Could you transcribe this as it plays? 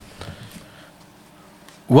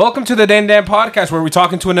Welcome to the Dan Dan Podcast, where we're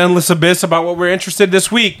talking to an endless abyss about what we're interested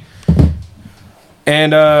this week.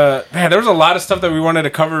 And man, there was a lot of stuff that we wanted to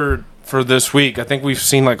cover for this week. I think we've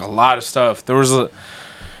seen like a lot of stuff.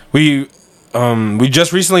 We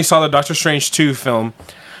just recently saw the Doctor Strange 2 film.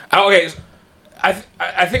 Okay, I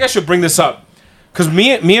think I should bring this up because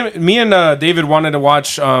me and David wanted to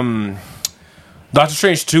watch Doctor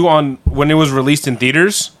Strange 2 on when it was released in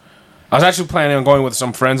theaters. I was actually planning on going with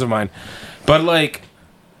some friends of mine, but like.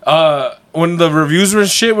 When the reviews and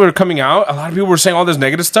shit were coming out, a lot of people were saying all this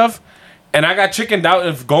negative stuff, and I got chickened out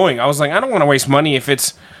of going. I was like, I don't want to waste money if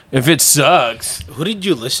it sucks. Who did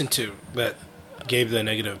you listen to that gave the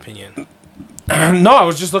negative opinion? No, I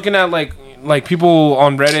was just looking at like people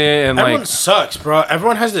on Reddit and everyone sucks, bro.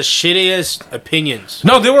 Everyone has the shittiest opinions.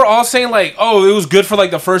 No, they were all saying like, oh, it was good for like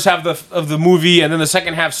the first half of the movie, and then the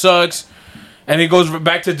second half sucks, and it goes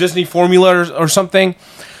back to Disney formula or something.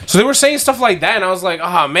 So they were saying stuff like that, and I was like,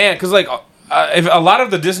 oh, man, because, like, if a lot of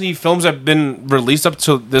the Disney films that have been released up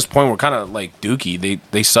to this point were kind of, like, dookie.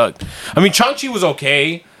 They sucked. I mean, Shang-Chi was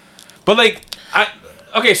okay, but, like,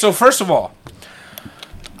 okay, so first of all,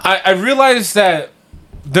 I realized that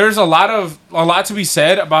there's a lot to be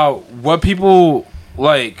said about what people,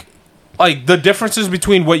 like the differences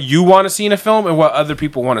between what you want to see in a film and what other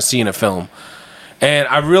people want to see in a film. And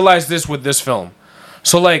I realized this with this film.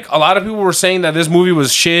 So, like, a lot of people were saying that this movie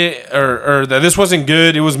was shit or that this wasn't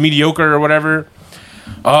good. It was mediocre or whatever.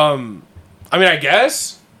 I mean, I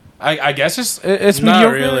guess it's not mediocre. Not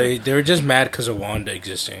really. They were just mad because of Wanda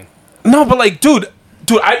existing. No, but, like, dude,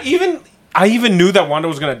 I even knew that Wanda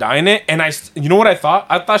was going to die in it. And you know what I thought?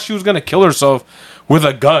 I thought she was going to kill herself with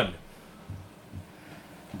a gun.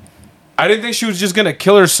 I didn't think she was just going to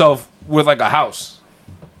kill herself with, like, a house.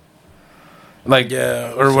 Like,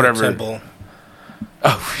 yeah, or whatever. Temple.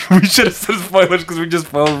 Oh, we should have said spoilers because we just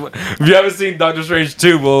spoiled. If you haven't seen Doctor Strange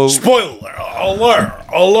 2, well... Spoiler!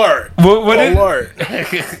 Alert! What alert!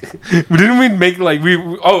 Didn't we make, like, we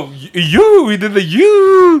did the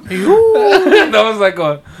you! That was like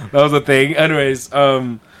that was a thing. Anyways,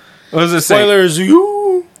 what was it saying? Spoilers,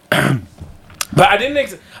 you! But I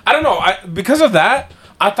don't know, because of that,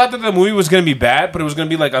 I thought that the movie was going to be bad, but it was going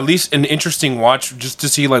to be, like, at least an interesting watch just to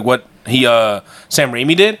see, like, what Sam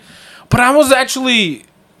Raimi did. But I was actually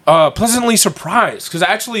pleasantly surprised because I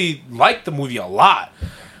actually liked the movie a lot.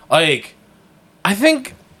 Like, I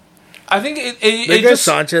think it just...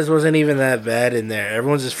 Sanchez wasn't even that bad in there.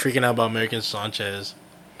 Everyone's just freaking out about American Sanchez.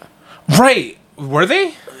 Right. Were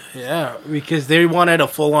they? Yeah, because they wanted a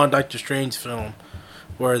full-on Doctor Strange film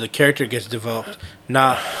where the character gets developed,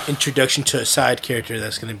 not introduction to a side character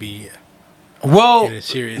that's going to be in a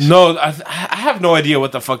series. No, I have no idea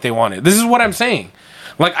what the fuck they wanted. This is what I'm saying.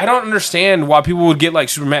 Like, I don't understand why people would get, like,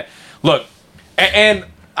 super mad. Look, and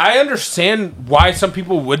I understand why some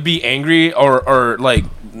people would be angry or like,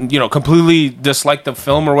 you know, completely dislike the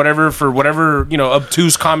film or whatever for whatever, you know,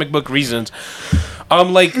 obtuse comic book reasons.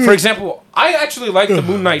 Like, for example, I actually like the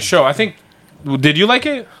Moon Knight show. I think... Did you like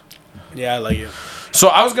it? Yeah, I like it. So,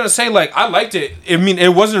 I was going to say, like, I liked it. I mean,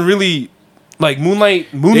 it wasn't really... Like, Moon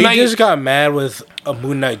Knight... They just got mad with a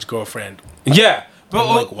Moon Knight's girlfriend. Yeah. But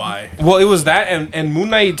like, why? Well, it was that, and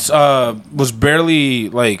Moon Knight was barely,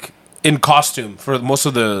 like, in costume for most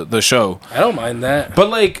of the show. I don't mind that. But,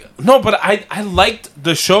 like, no, but I liked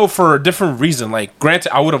the show for a different reason. Like,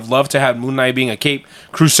 granted, I would have loved to have Moon Knight being a Cape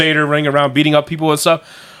Crusader, running around, beating up people and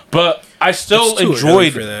stuff. But I still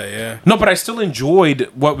enjoyed... for that, yeah. No, but I still enjoyed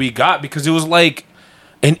what we got because it was, like,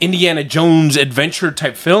 an Indiana Jones adventure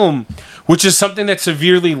type film, which is something that's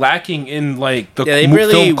severely lacking in like the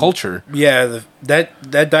film culture. Yeah,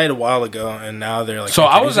 that died a while ago, and now they're like. So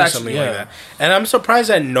I was actually like that, and I'm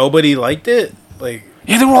surprised that nobody liked it. Like,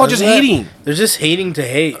 yeah, they were all just hating. They're just hating to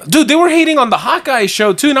hate, dude. They were hating on the Hawkeye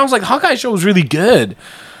show too, and I was like, Hawkeye show was really good.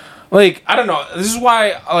 Like, I don't know. This is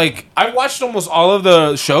why, like, I watched almost all of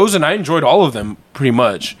the shows, and I enjoyed all of them pretty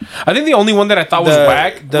much. I think the only one that I thought was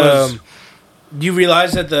whack was. You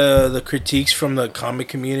realize that the critiques from the comic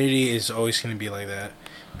community is always going to be like that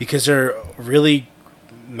because they're really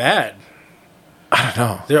mad. I don't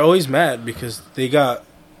know. They're always mad because they got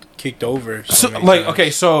kicked over. So like, times.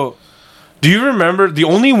 Okay, so do you remember the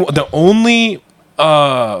only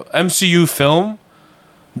MCU film?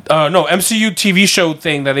 No, MCU TV show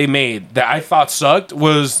thing that they made that I thought sucked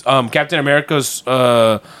was Captain America's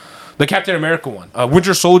the Captain America one,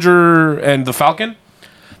 Winter Soldier and the Falcon.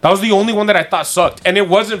 That was the only one that I thought sucked. And it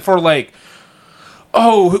wasn't for like,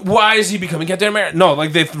 oh, why is he becoming Captain America? No,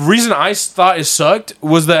 like the reason I thought it sucked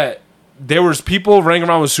was that there was people running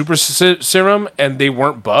around with super serum and they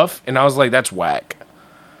weren't buff. And I was like, that's whack.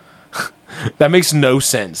 That makes no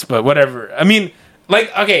sense, but whatever. I mean,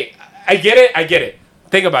 Like, okay, I get it.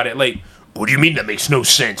 Think about it. Like, what do you mean that makes no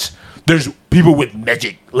sense? There's people with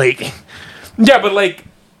magic. Like, yeah, but like,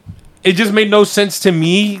 it just made no sense to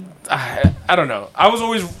me. I don't know. I was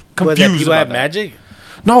always confused. That people have magic?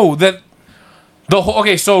 No, that the whole.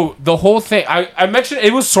 Okay, so the whole thing. I mentioned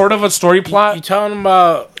it was sort of a story plot. You talking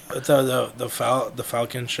about the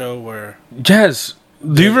Falcon show where? Yes.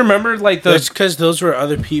 Do you remember like the? It's because those were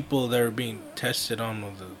other people that were being tested on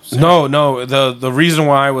with the serum. No. The reason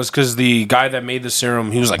why was because the guy that made the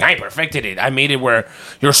serum, he was like, I perfected it. I made it where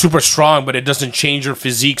you're super strong, but it doesn't change your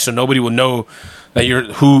physique, so nobody will know that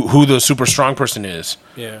you're who the super strong person is.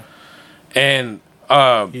 Yeah. And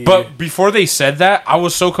but before they said that, I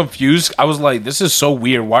was so confused. I was like, this is so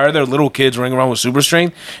weird. Why are there little kids running around with super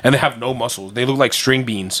strength and they have no muscles? They look like string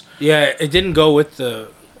beans. Yeah, it didn't go with the.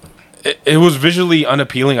 It was visually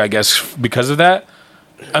unappealing, I guess, because of that.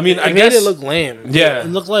 I mean, I guess made it look lame. Yeah, it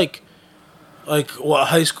looked like what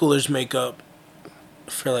high schoolers make up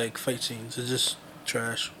for like fight scenes. It's just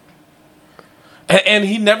trash. And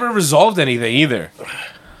he never resolved anything either.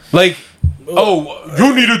 Like, oh,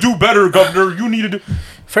 you need to do better, Governor. You need to do.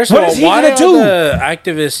 First of all, why are the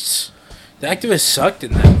activists? The activists sucked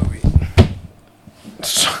in that movie.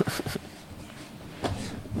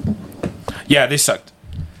 Yeah, they sucked.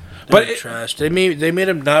 But trash. They made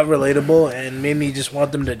them not relatable and made me just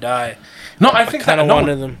want them to die. No, I think kind of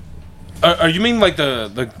wanted them. Are you mean like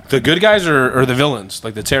the good guys or the villains,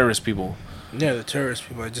 like the terrorist people? Yeah, the terrorist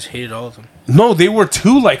people. I just hated all of them. No, they were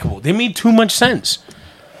too likable. They made too much sense.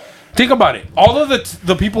 Think about it. All of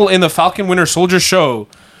the people in the Falcon Winter Soldier show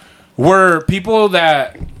were people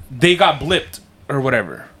that they got blipped or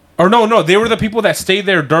whatever. Or no, they were the people that stayed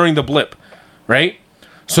there during the blip, right?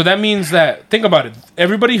 So that means that, think about it,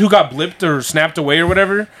 everybody who got blipped or snapped away or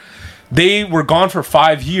whatever, they were gone for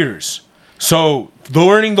 5 years. So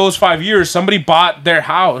during those 5 years, somebody bought their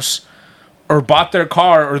house or bought their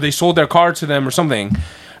car or they sold their car to them or something.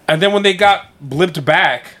 And then when they got blipped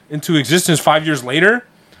back into existence 5 years later,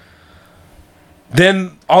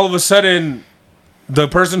 then all of a sudden, the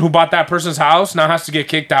person who bought that person's house now has to get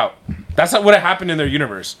kicked out. That's not what happened in their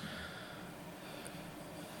universe.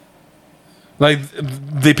 Like,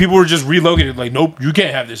 the people were just relocated. Like, nope, you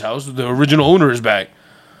can't have this house. The original owner is back.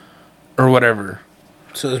 Or whatever.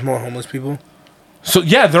 So there's more homeless people? So,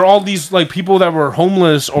 yeah, they're all these, like, people that were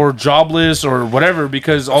homeless or jobless or whatever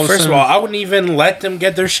because all First of all, I wouldn't even let them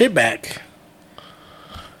get their shit back.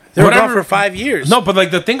 They were gone for 5 years. No, but,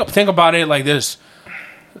 like, think about it like this.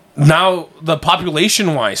 Now, the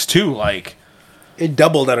population-wise, too, like... It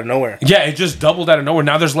doubled out of nowhere. Yeah, it just doubled out of nowhere.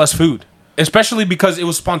 Now there's less food. Especially because it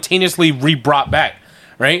was spontaneously re-brought back,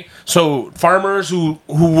 right? So farmers who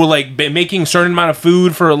were like making a certain amount of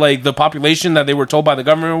food for like the population that they were told by the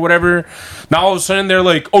government or whatever, now all of a sudden they're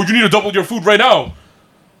like, oh, you need to double your food right now,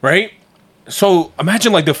 right? So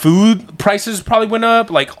imagine like the food prices probably went up,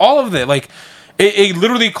 like all of it, like it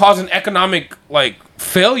literally caused an economic like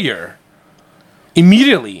failure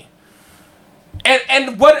immediately.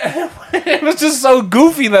 And what it was just so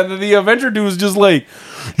goofy that the Avenger dude was just like,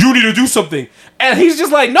 you need to do something. And he's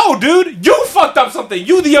just like, no, dude, you fucked up something.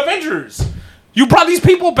 You, the Avengers. You brought these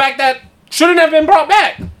people back that shouldn't have been brought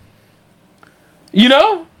back. You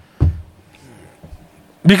know?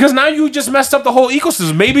 Because now you just messed up the whole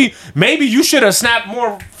ecosystem. Maybe you should have snapped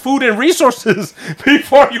more food and resources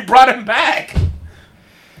before you brought him back.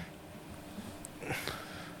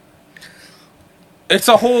 It's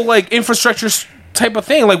a whole like infrastructure type of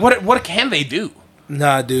thing. Like what can they do?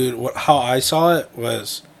 Nah, dude. How I saw it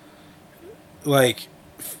was like,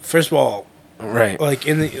 first of all, right? Like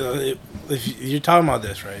in the if you're talking about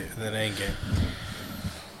this, right? In the end game,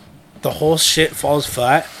 the whole shit falls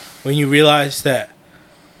flat when you realize that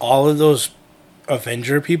all of those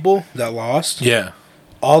Avenger people that lost, yeah,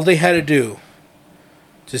 all they had to do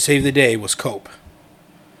to save the day was cope.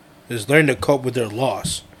 Just learn to cope with their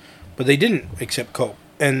loss. But they didn't accept cope.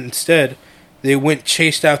 And instead, they went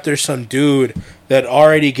chased after some dude that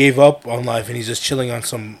already gave up on life and he's just chilling on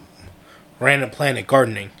some random planet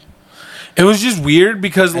gardening. It was just weird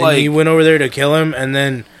because, and like... he went over there to kill him and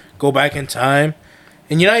then go back in time.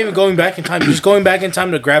 And you're not even going back in time. You're just going back in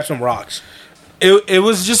time to grab some rocks. It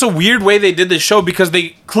was just a weird way they did this show because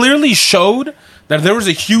they clearly showed that there was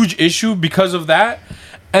a huge issue because of that.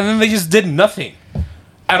 And then they just did nothing.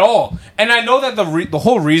 At all. And I know that the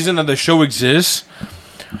whole reason that the show exists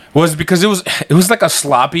was because it was like a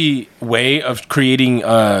sloppy way of creating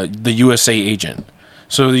the USA agent.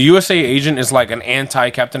 So the USA agent is like an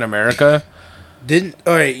anti-Captain America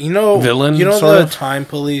villain. You know sort the of? Time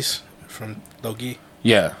Police from Loki?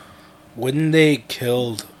 Yeah. Wouldn't they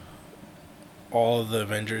killed all of the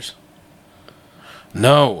Avengers?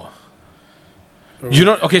 No. Or You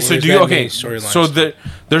don't. Okay, so is do you? that Okay, main storyline so stuff?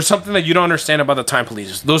 there's something that you don't understand about the Time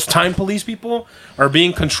Police. Those Time Police people are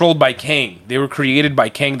being controlled by Kang. They were created by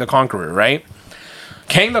Kang the Conqueror, right?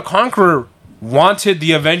 Kang the Conqueror wanted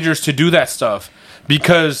the Avengers to do that stuff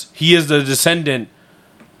because he is the descendant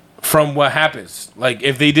from what happens. Like,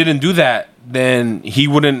 if they didn't do that, then he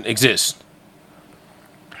wouldn't exist.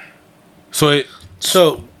 So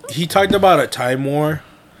he talked about a time war.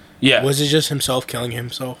 Yeah. Was it just himself killing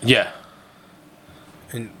himself Yeah.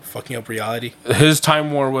 and fucking up reality? His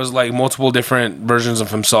time war was like multiple different versions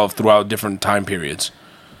of himself throughout different time periods.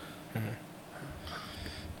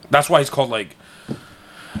 That's why he's called, like,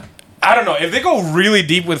 I don't know. If they go really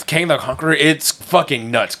deep with Kang the Conqueror, it's fucking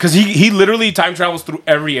nuts. Because he literally time travels through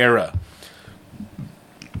every era.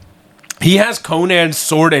 He has Conan's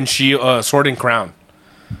sword and shield, sword and crown.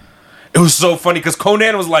 It was so funny because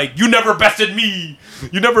Conan was like, "You never bested me.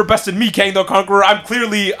 You never bested me, Kang the Conqueror. I'm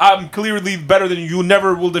clearly better than you. You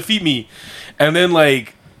never will defeat me." And then,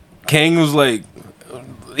 like, Kang was like,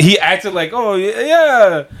 he acted like, "Oh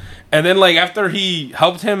yeah," and then, like, after he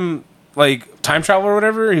helped him, like, time travel or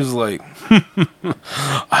whatever, he was like,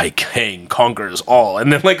 "I Kang conquers all."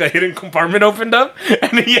 And then, like, a hidden compartment opened up,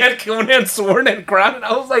 and he had Conan's sword and crown, and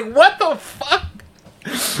I was like, "What the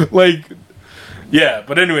fuck?" Like. Yeah,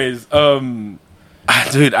 but anyways,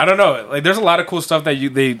 dude, I don't know. Like, there's a lot of cool stuff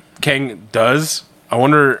that Kang does. I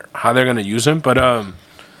wonder how they're gonna use him, but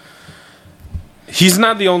he's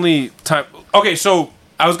not the only time. Okay, so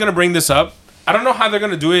I was gonna bring this up. I don't know how they're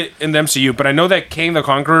gonna do it in the MCU, but I know that Kang the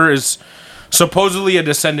Conqueror is supposedly a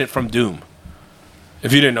descendant from Doom.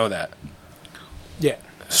 If you didn't know that, Yeah.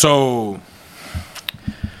 so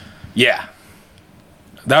yeah,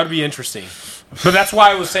 that would be interesting. But that's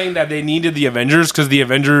why I was saying that they needed the Avengers, because the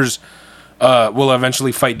Avengers will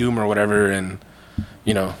eventually fight Doom or whatever, and,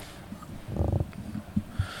 you know,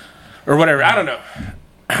 or whatever. I don't know.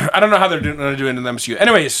 I don't know how they're going to do it in the MCU.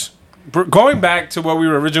 Anyways, going back to what we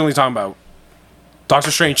were originally talking about,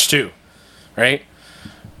 Doctor Strange 2, right?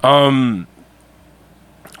 What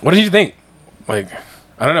did you think? Like,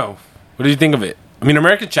 I don't know. What did you think of it? I mean,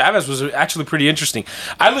 America Chavez was actually pretty interesting.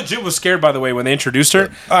 I legit was scared, by the way, when they introduced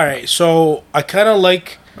her. All right, so I kind of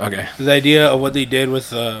like Okay. the idea of what they did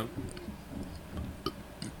with the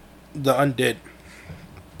Undead.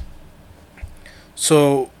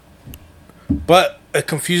 So, but it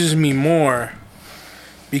confuses me more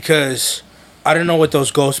because I don't know what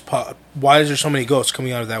those ghosts why is there so many ghosts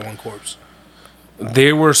coming out of that one corpse?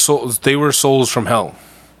 They were souls. They were souls from hell.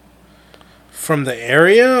 From the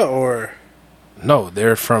area, or? No,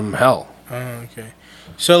 they're from hell. Oh, okay.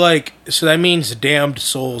 So that means damned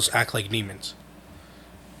souls act like demons.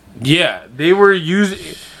 Yeah, they were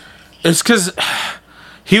using. It's because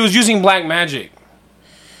he was using black magic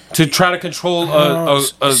to try to control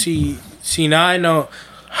See, now I know.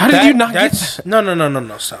 How did you not get that?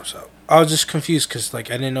 No. Stop. I was just confused because,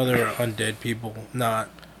 like, I didn't know there were undead people, not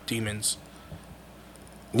demons.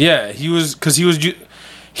 Yeah, he was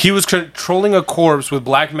controlling a corpse with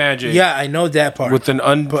black magic. Yeah, I know that part. With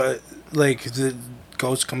but like the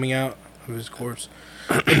ghost coming out of his corpse.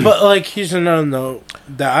 But like, here's another note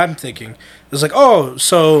that I'm thinking. It's like, oh,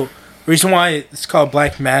 so reason why it's called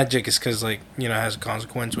black magic is because, like, you know, it has a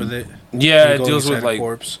consequence with it. Yeah, it deals with, like,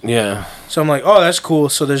 corpse. Yeah. So I'm like, oh, that's cool.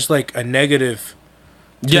 So there's like a negative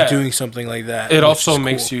to Yeah. doing something like that. It also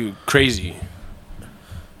makes you crazy.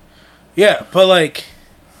 Yeah, but like,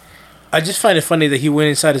 I just find it funny that he went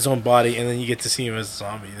inside his own body and then you get to see him as a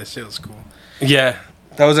zombie. That shit was cool. Yeah,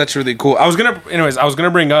 that was actually really cool. I was gonna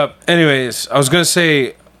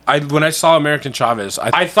say, when I saw American Chavez,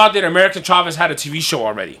 I thought that American Chavez had a TV show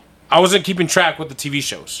already. I wasn't keeping track with the TV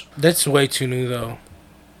shows. That's way too new though,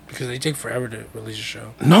 because they take forever to release a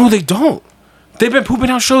show. No, they don't. They've been pooping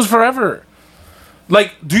out shows forever.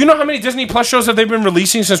 Like, do you know how many Disney Plus shows that they've been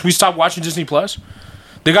releasing since we stopped watching Disney Plus?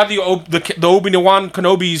 They got the Obi-Wan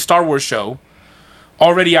Kenobi Star Wars show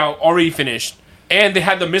already out, already finished, and they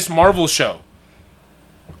had the Miss Marvel show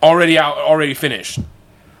already out, already finished.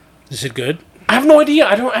 Is it good? I have no idea.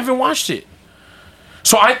 I haven't watched it.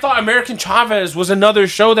 So I thought American Chavez was another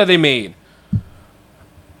show that they made,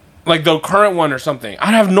 like the current one or something.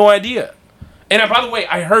 I have no idea. And by the way,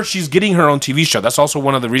 I heard she's getting her own TV show. That's also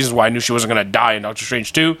one of the reasons why I knew she wasn't gonna die in Doctor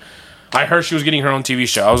Strange 2. I heard she was getting her own TV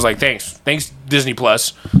show. I was like, thanks Disney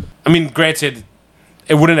Plus. I mean, granted,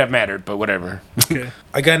 it wouldn't have mattered, but whatever. Okay.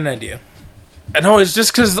 I got an idea. No, it's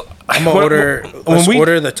just because I'm gonna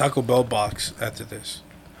order the Taco Bell box after this.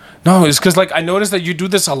 No, it's because, like, I noticed that you do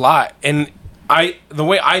this a lot, and the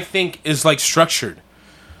way I think is, like, structured,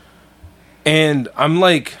 and I'm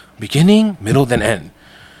like beginning, middle, then end.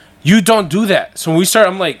 You don't do that. So when we start,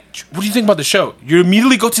 I'm like, what do you think about the show? You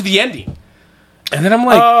immediately go to the ending. And then I'm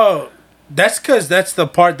like... Oh, that's because that's the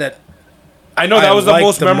part that... I know that was the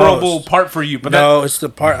most memorable part for you. But no, it's the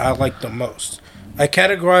part I like the most. I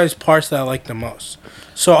categorize parts that I like the most.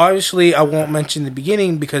 So obviously, I won't mention the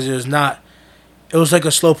beginning because it was not... It was like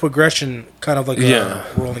a slow progression, kind of like a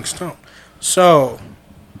Rolling Stone. So,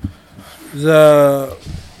 in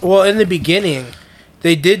the beginning,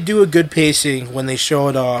 they did do a good pacing when they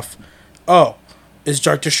showed off, oh, it's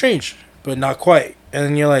Doctor Strange, but not quite. And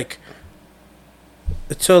then you're like...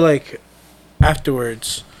 Until, like,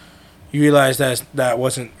 afterwards, you realize that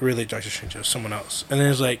wasn't really Doctor Strange, it was someone else. And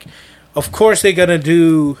then it's like, of course they're going to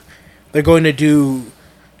do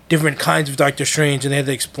different kinds of Doctor Strange, and they have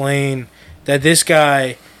to explain that this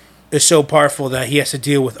guy is so powerful that he has to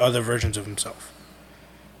deal with other versions of himself.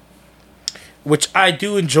 Which I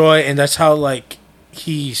do enjoy, and that's how, like,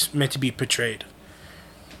 he's meant to be portrayed.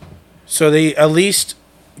 So they at least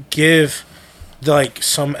give... like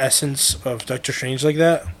some essence of Doctor Strange like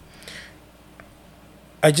that.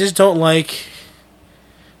 I just don't like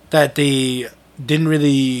that they didn't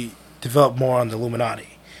really develop more on the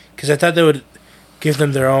Illuminati, because I thought they would give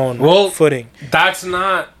them their own footing.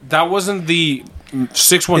 That wasn't the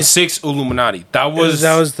 616 Illuminati. That was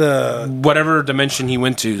the whatever dimension he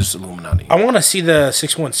went to is Illuminati. I want to see the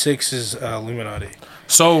 616's Illuminati.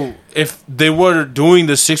 So if they were doing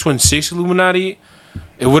the 616 Illuminati,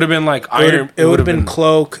 it would have been like Iron. It would have been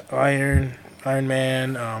Cloak, Iron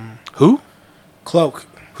Man. Who? Cloak.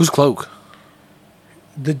 Who's Cloak?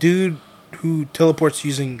 The dude who teleports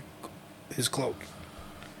using his cloak.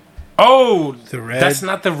 Oh, the red. That's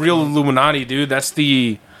not the real Illuminati, dude. That's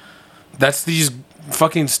these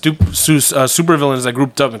fucking super villains that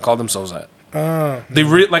grouped up and called themselves that.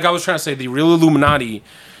 Like I was trying to say, the real Illuminati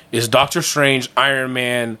is Doctor Strange, Iron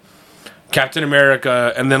Man, Captain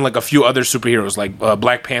America, and then like a few other superheroes like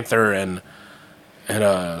Black Panther and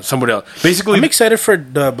somebody else. Basically, I'm excited for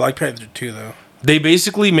the Black Panther 2 though. They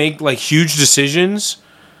basically make like huge decisions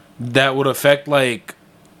that would affect like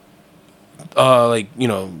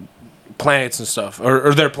planets and stuff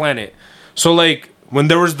or their planet. So like when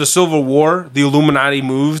there was the Civil War, the Illuminati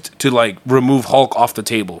moved to like remove Hulk off the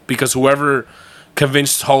table because whoever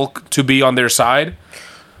convinced Hulk to be on their side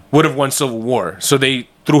would have won Civil War. So they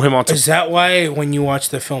threw him onto... Is that why when you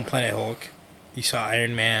watched the film Planet Hulk, you saw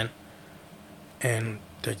Iron Man and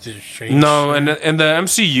Doctor Strange? No, and in the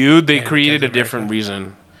MCU, they created a different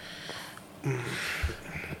reason.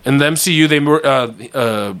 In the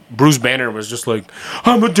MCU, Bruce Banner was just like,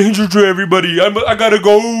 I'm a danger to everybody. I gotta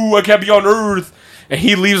go. I can't be on Earth. And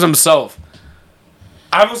he leaves himself.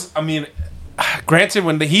 Granted,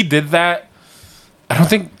 when he did that, I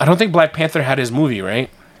don't think Black Panther had his movie, right?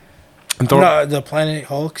 No, the Planet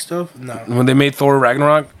Hulk stuff? No. When they made Thor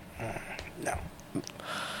Ragnarok? No.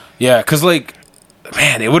 Yeah, because, like,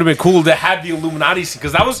 man, it would have been cool to have the Illuminati scene,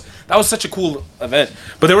 because that was such a cool event.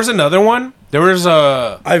 But there was another one. There was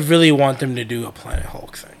I really want them to do a Planet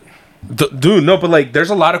Hulk thing. Dude, no, but, like,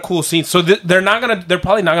 there's a lot of cool scenes. So they're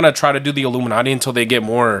probably not gonna try to do the Illuminati until they get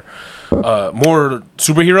more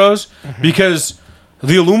superheroes, because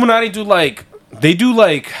the Illuminati do, like,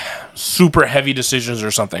 super heavy decisions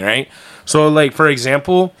or something, right? So, like, for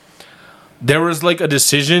example, there was, like, a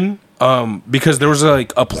decision, because there was,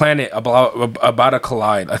 like, a planet about to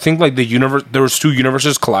collide. I think, like, there was two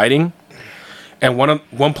universes colliding, and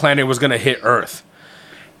one planet was going to hit Earth,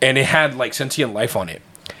 and it had, like, sentient life on it.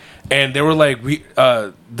 And they were, like,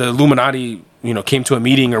 the Illuminati, came to a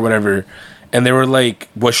meeting or whatever, and they were, like,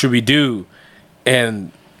 what should we do?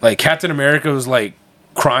 And, like, Captain America was, like,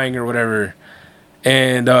 crying or whatever,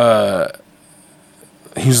 and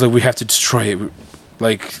he was like, we have to destroy it.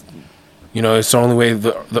 Like, it's the only way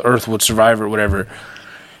the Earth would survive or whatever.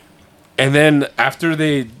 And then after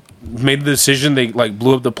they made the decision, they, like,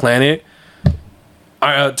 blew up the planet.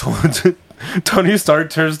 Tony Stark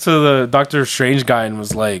turns to the Doctor Strange guy and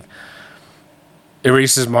was like,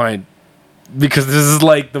 erase his mind. Because this is,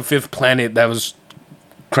 like, the fifth planet that was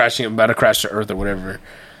about to crash to Earth or whatever.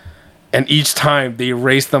 And each time they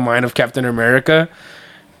erase the mind of Captain America,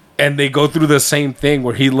 and they go through the same thing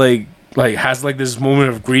where he like has like this moment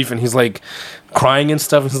of grief, and he's like crying and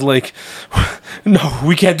stuff. And he's like, "No,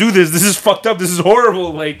 we can't do this. This is fucked up. This is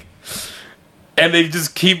horrible." Like, and they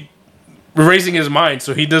just keep erasing his mind,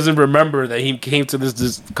 so he doesn't remember that he came to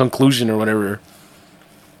this conclusion or whatever.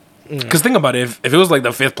 Because think about it, if it was like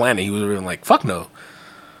the fifth planet, he would have been like, "Fuck no,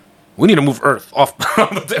 we need to move Earth off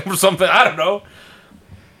the table or something." I don't know.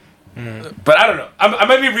 But I don't know. I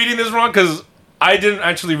might be reading this wrong because I didn't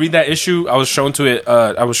actually read that issue. I was shown to it.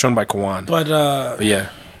 I was shown by Kawan. But yeah.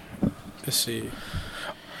 Let's see.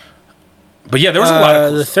 But yeah, there was a lot of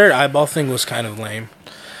cool the stuff. third eyeball thing was kind of lame.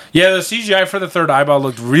 Yeah, the CGI for the third eyeball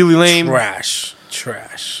looked really lame.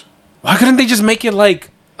 Trash. Why couldn't they just make it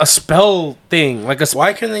like a spell thing? Like a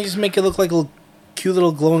Why couldn't they just make it look like a cute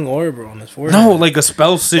little glowing orb on his forehead? no, like a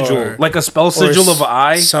spell sigil, like a spell sigil of an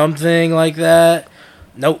eye. Something like that.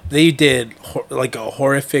 Nope, they did like a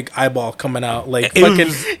horrific eyeball coming out. Like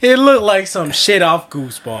it looked like some shit off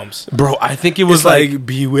Goosebumps. Bro, I think it was It's like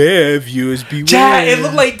beware, viewers, beware. yeah, it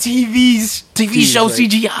looked like TV show like-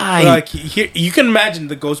 CGI. Like here, you can imagine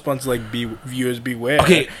the Goosebumps like viewers beware.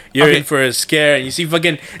 Okay, you're okay. in for a scare, and you see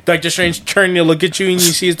fucking Doctor Strange turn to look at you, and you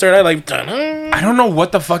see his third eye like. Dun-dun. I don't know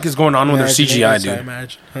what the fuck is going on with their CGI,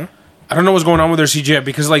 dude. Huh? I don't know what's going on with their CGI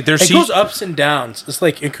because like their It goes ups and downs. It's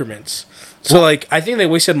like increments. So like I think they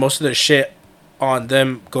wasted most of their shit on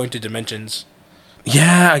them going to dimensions.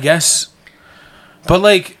 yeah, I guess. But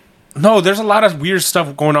like, no, there's a lot of weird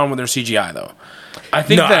stuff going on with their CGI though. I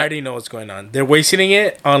think I that already know what's going on. They're wasting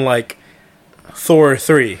it on like Thor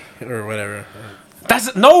 3 or whatever.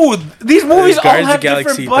 that's no. These movies all Guardians of have the Galaxy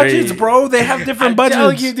different budgets, 3. bro. They have different I'm budgets.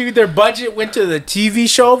 telling you, dude, their budget went to the TV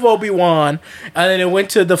show of Obi-Wan, and then it went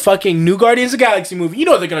to the fucking new Guardians of the Galaxy movie. You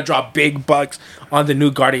know they're gonna drop big bucks on the new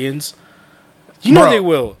Guardians. You know Bro. they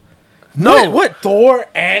will. No, What? Thor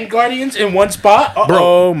and Guardians in one spot?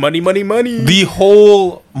 Uh-oh, money. the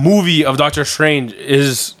whole movie of Doctor Strange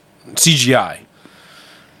is CGI.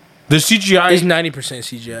 The CGI It's 90%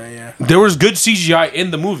 CGI, yeah. there was good CGI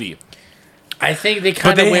in the movie. I think they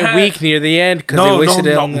kind they of went had- weak near the end because they wasted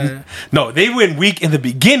it on the... No, they went weak in the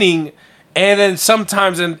beginning, and then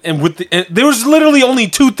sometimes and with the, and there was literally only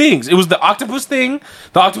two things. It was the octopus thing,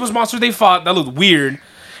 the octopus monster they fought that looked weird,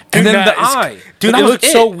 and then the eye. Dude, And that it was looked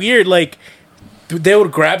so weird. Like, they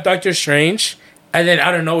would grab Doctor Strange, and then,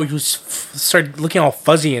 I don't know, he was started looking all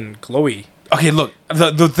fuzzy and glowy. Okay, look,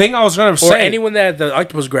 the thing I was gonna Or say, anyone that the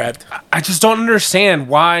octopus grabbed. I just don't understand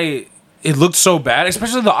why it looked so bad,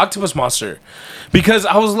 especially the octopus monster, because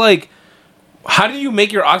I was like, how do you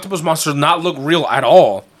make your octopus monster not look real at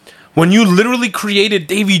all? When you literally created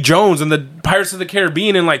Davy Jones and the Pirates of the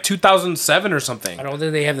Caribbean in like 2007 or something. I don't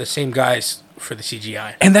think they have the same guys for the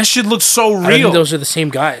CGI. And that shit looks so I don't real. think those are the same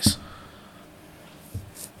guys.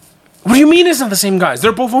 What do you mean it's not the same guys?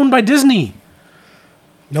 They're both owned by Disney.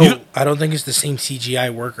 No, You- I don't think it's the same CGI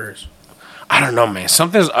workers. I don't know, man.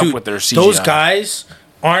 Something's up Dude, with their CGI. Those guys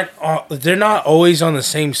aren't. They're not always on the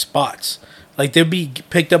same spots. Like they'll be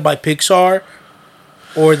picked up by Pixar,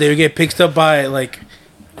 or they get picked up by like,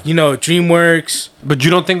 DreamWorks. But you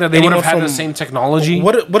don't think that they would Anyone have had the from- same technology?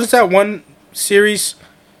 What is that one series?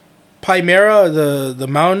 Chimera, the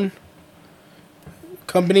mountain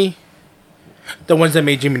company, the ones that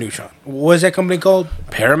made Jimmy Neutron. What is that company called?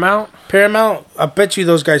 Paramount? Paramount. I bet you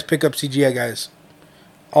those guys pick up CGI guys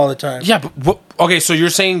all the time. Yeah, but okay, so you're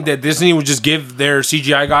saying that Disney would just give their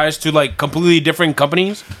CGI guys to like completely different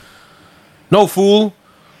companies? No, fool.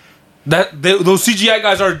 Those CGI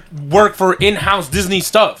guys work for in-house Disney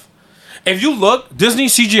stuff. If you look, Disney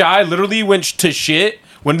CGI literally went to shit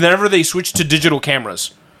whenever they switched to digital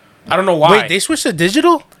cameras. I don't know why. Wait, they switched to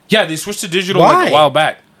digital? Yeah, they switched to digital Why? like a while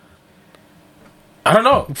back. I don't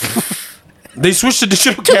know. They switched to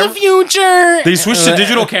digital To the cameras. future. They switched to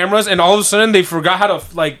digital cameras, and all of a sudden they forgot how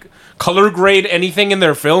to like color grade anything in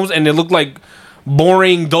their films, and it looked like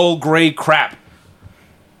boring, dull, gray crap.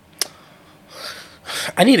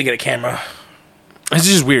 I need to get a camera. It's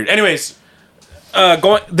just weird. Anyways,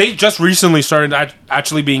 they just recently started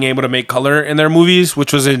actually being able to make color in their movies,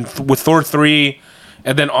 which was with Thor 3,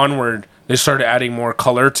 and then onward they started adding more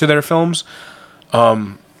color to their films.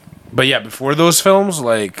 But yeah, before those films,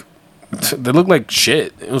 like they looked like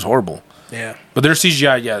shit. It was horrible. Yeah. But their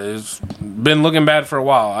CGI, yeah, it's been looking bad for a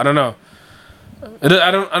while. I don't know. I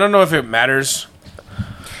don't know if it matters.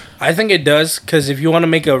 I think it does, because if you want to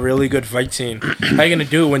make a really good fight scene, how are you going to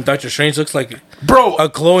do it when Doctor Strange looks like Bro, a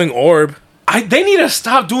glowing orb? they need to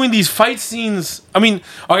stop doing these fight scenes. I mean,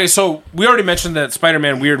 okay, so we already mentioned that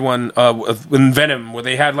Spider-Man weird one in Venom, where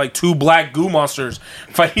they had like two black goo monsters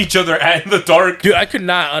fight each other in the dark. Dude, I could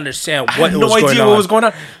not understand I what had was no going idea on. what was going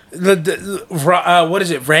on. What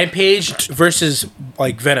is it? Rampage versus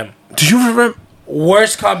like Venom. Do you remember?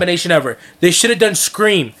 Worst combination ever. They should have done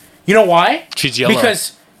Scream. You know why? She's yellow.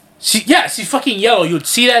 Because she's fucking yellow. You would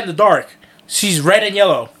see that in the dark. She's red and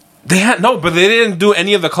yellow. They had no, but they didn't do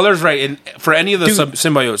any of the colors right for any of the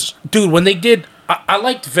symbiotes. Dude, when they did, I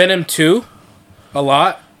liked Venom 2 a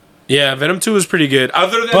lot. Yeah, Venom 2 was pretty good.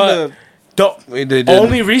 Other than But the the they did.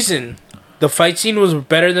 only reason the fight scene was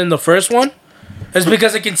better than the first one is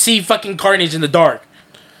because I can see fucking Carnage in the dark.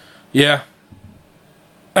 Yeah.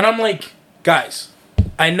 And I'm like, guys,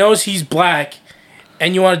 I know he's black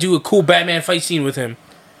and you want to do a cool Batman fight scene with him.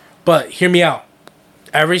 But hear me out.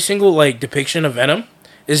 Every single like depiction of Venom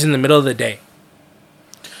is in the middle of the day.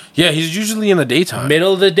 Yeah, he's usually in the daytime.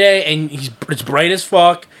 Middle of the day, and it's bright as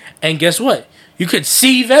fuck. And guess what? You could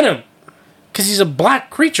see Venom because he's a black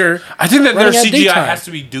creature. I think that their running at CGI daytime. has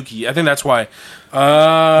to be dookie. I think that's why.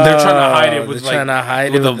 They're trying to hide it with, they're trying to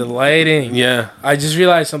hide with it with the lighting. Yeah, I just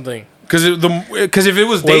realized something. because if it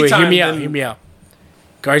was Wait, daytime, hear me out.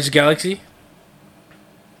 Guardians of the Galaxy.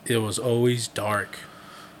 It was always dark.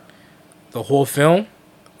 The whole film,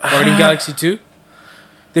 Guardians of the Galaxy 2.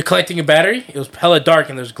 They're collecting a battery. It was hella dark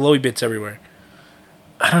and there's glowy bits everywhere.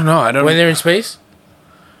 I don't know. I don't. When they're in space.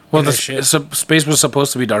 Well, the shit. Space was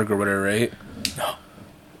supposed to be dark or whatever, right? No.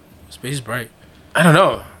 Space is bright. I don't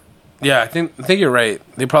know. Yeah, I think you're right.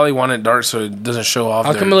 They probably want it dark so it doesn't show off.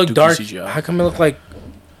 How their come it look dookie dark? CGI. How come it look like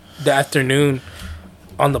the afternoon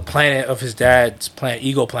on the planet of his dad's planet,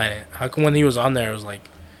 Eagle Planet? How come when he was on there, it was like,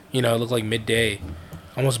 it looked like midday,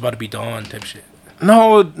 almost about to be dawn type shit?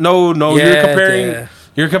 No. Yeah,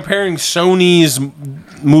 You're comparing Sony's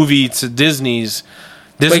movie to Disney's.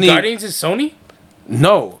 Disney. Wait, Guardians is Sony?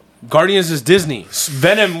 No, Guardians is Disney.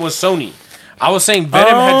 Venom was Sony. I was saying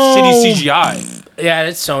Venom had shitty CGI. Yeah,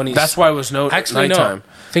 it's Sony's. That's why it was Actually, nighttime. no.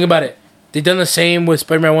 Think about it. They done the same with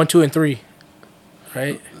Spider-Man 1, 2, and 3.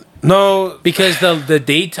 Right? No, Because the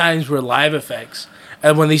daytimes were live effects.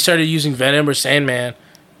 And when they started using Venom or Sandman,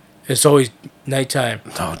 it's always nighttime.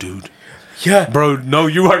 no, dude. Yeah. Bro, no,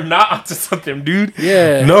 you are not onto something, dude.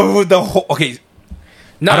 Yeah. No, the whole... Okay,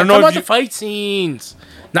 No, I don't I'm know talking if about the fight scenes.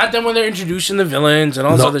 Not them when they're introducing the villains and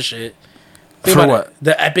all this No. other shit. Think for about what? it.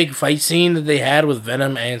 The epic fight scene that they had with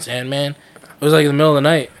Venom and Sandman. It was like in the middle of the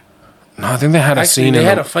night. No, I think they had a Actually, scene they in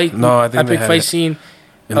had the... a fight. No, I think they epic had fight it scene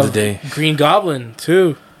in of the day. Green Goblin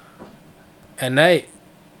too. At night.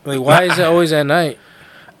 Like, why is it always at night?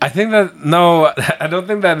 I think that... No, I don't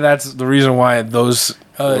think that that's the reason why those...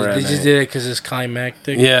 Oh, were at they just night. did it because it's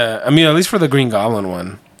climactic. Yeah, I mean, at least for the Green Goblin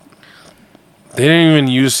one. They didn't even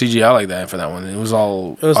use CGI like that for that one. It was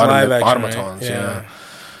all live action, automatons. right? Yeah.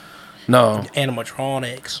 No,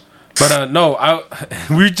 Animatronics. but no,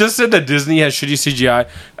 we just said that Disney has shitty CGI.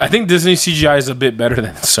 I think Disney CGI is a bit better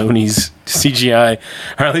than Sony's CGI,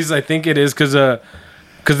 or at least I think it is because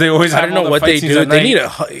they always. I have don't all know the what fight they scenes do. at They night.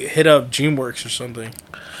 need to hit up DreamWorks or something.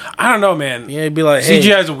 I don't know, man. Yeah, it'd be like, hey,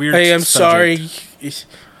 CGI is a weird. Hey, I'm subject. sorry.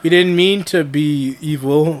 We didn't mean to be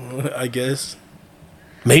evil, I guess.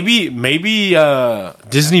 Maybe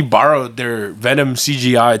Disney borrowed their Venom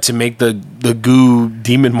CGI to make the goo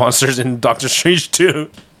demon monsters in Doctor Strange 2.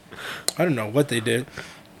 I don't know what they did.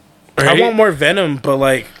 Right? I want more Venom, but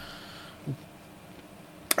like,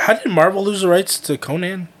 how did Marvel lose the rights to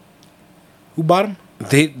Conan? Who bought him?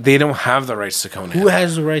 They don't have the rights to Conan. Who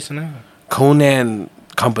has the rights now? Conan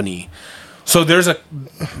Company. So there's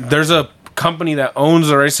a company that owns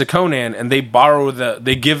the rights to Conan, and they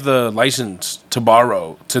give the license to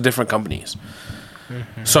borrow to different companies.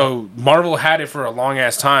 Mm-hmm. So Marvel had it for a long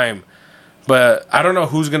ass time, but I don't know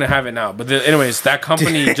who's gonna have it now. But anyways, that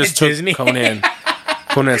company just took Disney? Conan's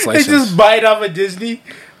They license. just buy it off of Disney.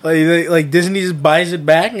 Like Disney just buys it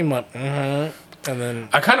back and like, and then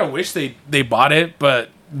I kind of wish they bought it, but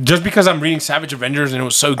just because I'm reading Savage Avengers and it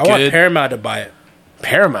was so I want good, Paramount to buy it,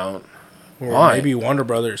 Paramount, or Why? maybe Warner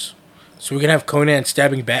Brothers, so we can have Conan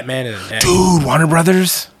stabbing Batman in the neck. dude, Warner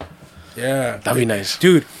Brothers, Yeah, that'd be nice.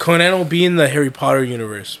 dude. Conan will be in the Harry Potter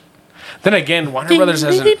universe. Then again, Warner Brothers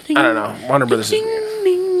hasn't. I don't know. Warner Brothers.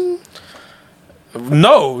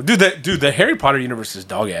 No, dude. The Harry Potter universe is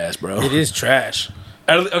dog ass, bro. It is trash.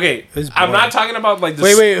 Okay, It's I'm boring. not talking about like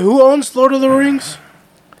this. Wait. Who owns Lord of the Rings?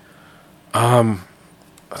 I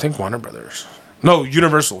think Warner Brothers. No,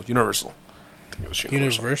 Universal. Universal. I think it was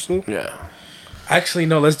Universal. Yeah. Actually,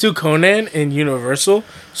 no. Let's do Conan in Universal,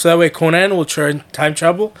 so that way Conan will time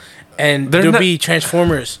travel, and They're there'll not- be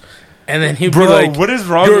Transformers, and then he'll Bro, be like, what is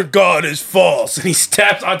wrong Your with- god is false, and he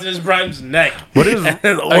stabs onto his Prime's neck. What is- and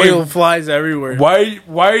the okay, oil flies everywhere. Why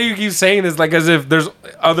do you keep saying this like as if there's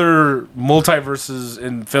other multiverses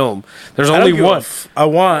in film? There's I don't only give a one. I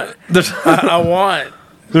want. There's, I want.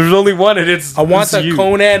 there's only one, and it's. I want it's the you.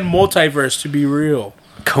 Conan multiverse to be real.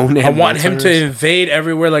 Conan. I want him to multiverse. invade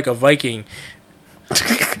everywhere like a Viking,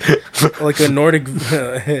 like a Nordic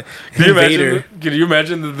Can invader. you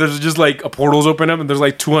imagine that there's just like a portals open up and there's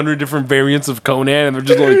like 200 different variants of Conan and they're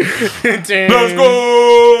just like, let's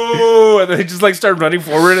go! And they just like start running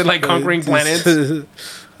forward and like conquering planets.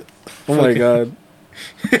 Oh my god.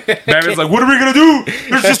 Batman's like, what are we gonna do?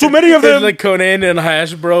 There's just too many of them! Like Conan and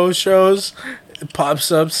Hasbro shows, it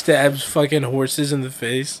pops up, stabs fucking horses in the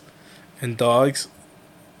face and dogs.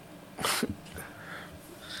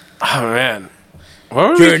 Oh man.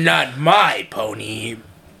 You're not my pony.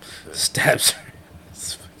 Stabs her.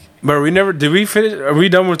 But we never... Did we finish... Are we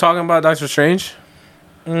done with talking about Doctor Strange?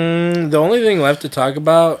 The only thing left to talk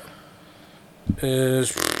about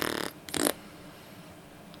is...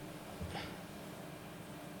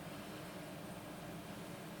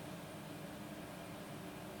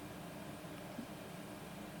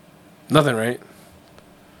 Nothing, right?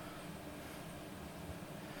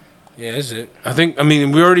 Yeah, is it? I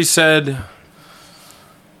mean, we already said...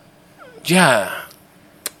 Yeah.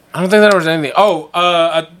 I don't think there was anything. Oh,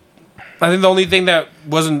 I think the only thing that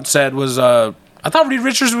wasn't said was... I thought Reed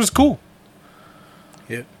Richards was cool.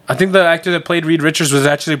 Yeah. I think the actor that played Reed Richards was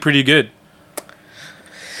actually pretty good.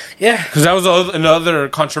 Yeah. Because that was another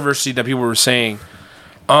controversy that people were saying.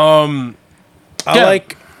 I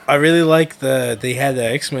really like they had the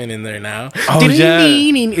X-Men in there now. Oh, yeah.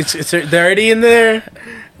 They're already in there.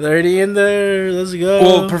 They're already in there. Let's go.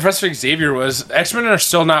 Well, Professor Xavier was... X-Men are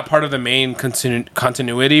still not part of the main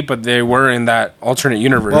continuity, but they were in that alternate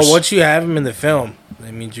universe. Well, once you have them in the film,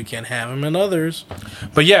 that means you can't have them in others.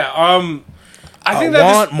 But yeah, I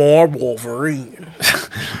want more Wolverine.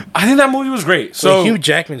 I think that movie was great. So Hugh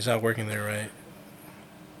Jackman's not working there, right?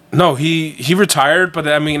 No, he retired, but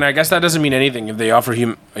I mean, I guess that doesn't mean anything. If they offer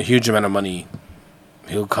him a huge amount of money,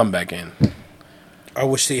 he'll come back in. I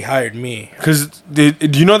wish they hired me. Because do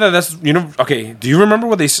you know that's okay? Do you remember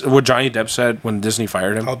what Johnny Depp said when Disney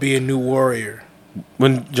fired him? I'll be a new warrior.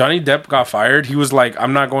 When Johnny Depp got fired, he was like,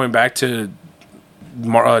 "I'm not going back to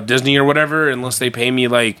Disney or whatever unless they pay me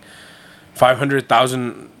like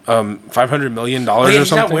 $500 million or he's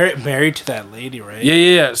something." He's not married to that lady, right?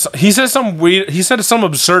 Yeah. So he said some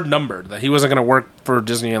absurd number that he wasn't going to work for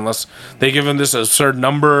Disney unless they give him this absurd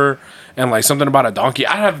number and like something about a donkey.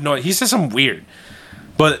 I have no. He said something weird,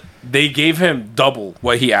 but they gave him double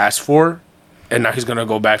what he asked for, and now he's going to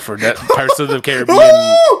go back for that Pirates of the Caribbean,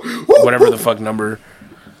 whatever the fuck number.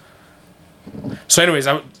 So, anyways,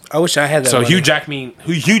 I wish I had that. So money. Hugh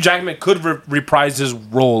Jackman could reprise his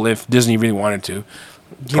role if Disney really wanted to.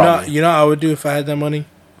 You know what I would do if I had that money?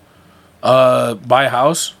 Buy a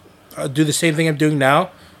house. I'd do the same thing I'm doing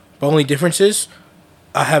now, but only difference is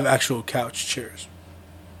I have actual couch chairs.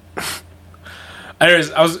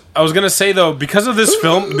 Anyways, I was gonna say though, because of this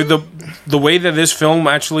film, the way that this film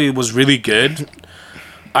actually was really good,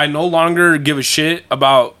 I no longer give a shit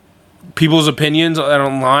about people's opinions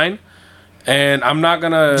online, and I'm not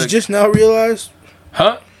gonna. Did you just now realize?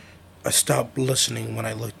 Huh? I stopped listening when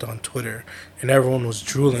I looked on Twitter, and everyone was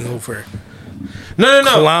drooling over. No.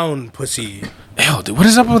 Clown pussy. Ew, dude, what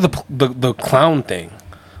is up with the clown thing?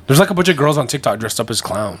 There's like a bunch of girls on TikTok dressed up as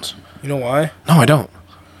clowns. You know why? No, I don't.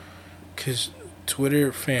 Because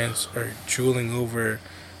Twitter fans are drooling over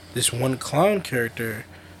this one clown character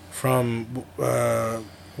from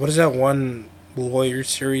what is that one lawyer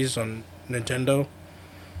series on Nintendo?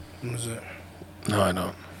 What is it? No, I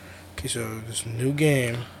don't. Okay, so this new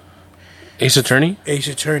game, Ace Attorney.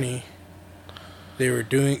 They were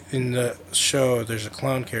doing in the show. There's a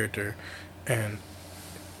clown character, and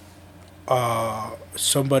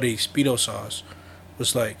somebody Speedo Sauce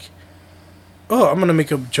was like, "Oh, I'm gonna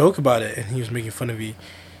make a joke about it," and he was making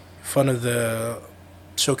fun of the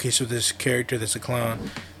showcase of this character that's a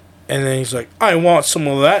clown, and then he's like, "I want some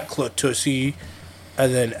of that tussie,"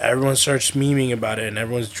 and then everyone starts memeing about it, and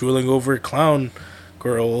everyone's drooling over clown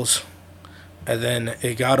girls, and then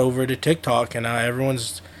it got over to TikTok, and now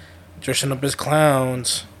everyone's dressing up as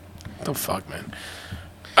clowns. What the fuck, man?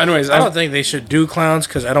 Anyways, I don't think they should do clowns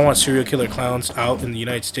because I don't want serial killer clowns out in the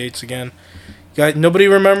United States again. Nobody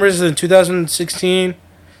remembers in 2016,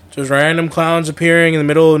 just random clowns appearing in the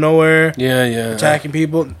middle of nowhere. Yeah. Attacking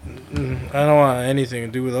people. I don't want anything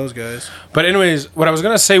to do with those guys. But anyways, what I was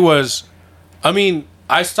going to say was, I mean,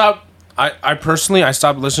 I personally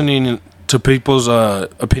stopped listening to people's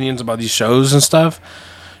opinions about these shows and stuff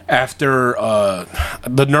after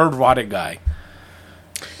the Nerdrotic guy.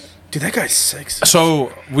 Dude, that guy's sexy.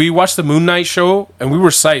 So we watched the Moon Knight show, and we were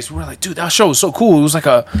psyched. We were like, "Dude, that show was so cool. It was like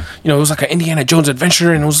an Indiana Jones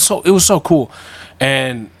adventure, and it was so cool."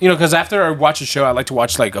 And because after I watch a show, I like to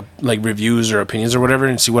watch like reviews or opinions or whatever,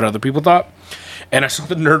 and see what other people thought. And I saw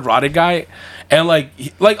the Nerdrotic guy, and like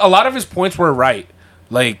a lot of his points were right.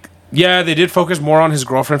 Like, yeah, they did focus more on his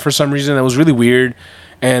girlfriend for some reason. It was really weird.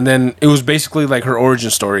 And then it was basically like her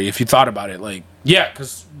origin story. If you thought about it, like, yeah,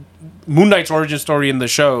 because Moon Knight's origin story in the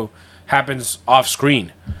show happens off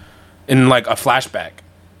screen in like a flashback,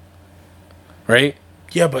 right?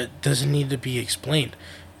 Yeah, but it doesn't need to be explained.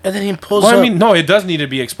 And then he pulls up. I mean, no, it does need to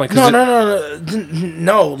be explained.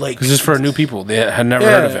 No, like, because it's for new people. They had never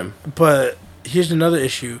heard of him. But here's another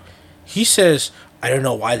issue: He says, I don't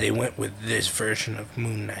know why they went with this version of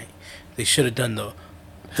Moon Knight. They should have done the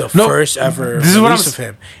first ever release of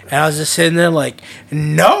him. And I was just sitting there like,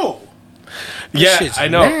 no. Yeah, I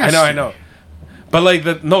know. But like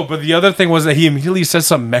but the other thing was that he immediately said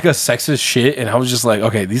some mega sexist shit, and I was just like,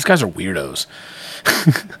 okay, these guys are weirdos.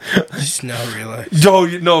 Just now realize. Yo,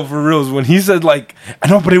 no, for reals. When he said like, I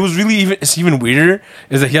know, but it was really it's even weirder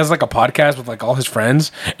is that he has like a podcast with like all his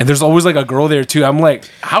friends, and there's always like a girl there too. I'm like,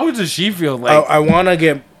 how does she feel? Like, I want to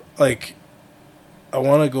get like, I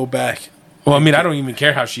want to go back. Well, I mean, I don't even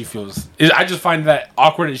care how she feels. I just find that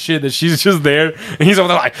awkward as shit that she's just there and he's over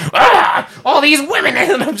there like, all these women,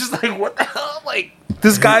 and I'm just like, what the hell? Like,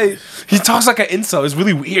 this guy, he talks like an incel. It's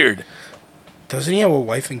really weird. Doesn't he have a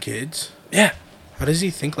wife and kids? Yeah. How does he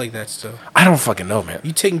think like that still? I don't fucking know, man.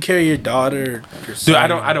 You taking care of your daughter, your son? Dude,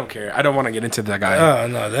 I don't care. I don't want to get into that guy. Oh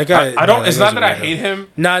no, that guy. I don't. It's not that I hate him.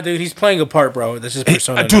 Nah, dude, he's playing a part, bro. That's his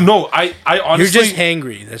persona. Dude, no. I honestly, you're just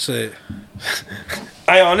hangry. That's it.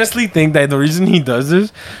 I honestly think that the reason he does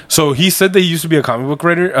this, so he said that he used to be a comic book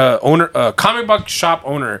writer, comic book shop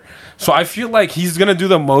owner. So I feel like he's gonna do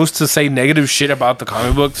the most to say negative shit about the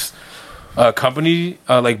comic books company,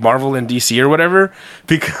 like Marvel and DC or whatever,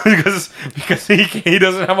 because he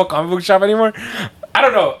doesn't have a comic book shop anymore. I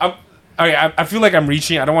don't know. I feel like I'm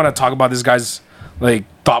reaching. I don't want to talk about this guy's like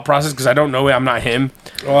thought process because I don't know it. I'm not him.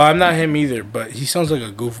 Well, I'm not him either, but he sounds like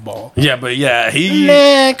a goofball. Yeah, but yeah, he.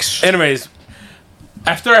 Next. Anyways,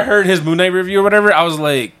 after I heard his Moon Knight review or whatever, I was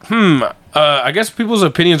like, I guess people's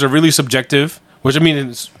opinions are really subjective. Which I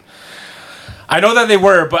mean, I know that they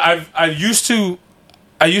were, but I used to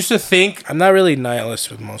think I'm not really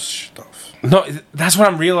nihilist with most stuff. No, that's what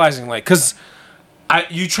I'm realizing. Like, cause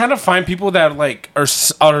you try to find people that like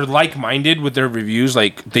are like minded with their reviews.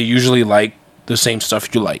 Like, they usually like the same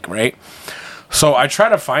stuff you like, right? So I try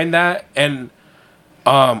to find that, and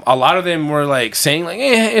a lot of them were like saying like,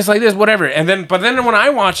 it's like this, whatever. But then when I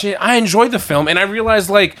watch it, I enjoy the film, and I realize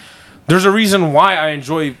like there's a reason why I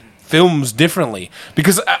enjoy films differently,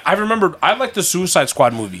 because I remember I liked the Suicide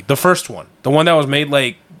Squad movie, the first one, the one that was made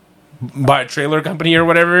like by a trailer company or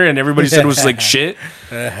whatever, and everybody said it was like shit.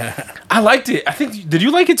 I liked it. I think, did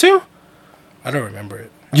you like it too? I don't remember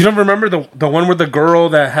it. You don't remember the one with the girl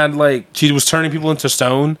that had like she was turning people into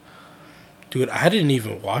stone? Dude, I didn't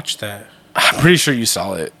even watch that. I'm pretty sure you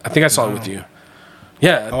saw it. I think I saw it with you.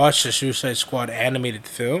 Yeah, I watched the Suicide Squad animated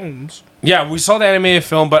films. Yeah, we saw the animated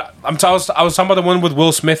film, but I was talking about the one with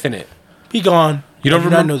Will Smith in it. Be gone. You don't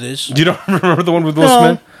remember? I know this. You don't remember the one with Will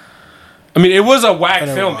Smith? I mean, it was a whack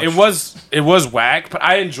film. It was whack, but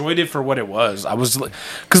I enjoyed it for what it was. I was like,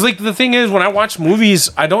 because like the thing is, when I watch movies,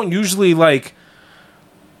 I don't usually like.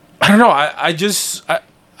 I don't know. I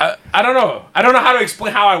don't know. I don't know how to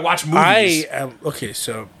explain how I watch movies. Okay.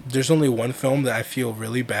 So there's only one film that I feel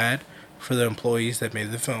really bad for the employees that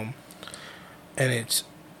made the film, and it's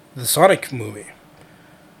the Sonic movie,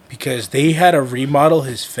 because they had to remodel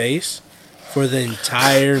his face for the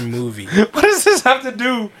entire movie. What does this have to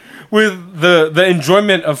do with the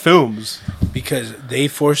enjoyment of films? Because they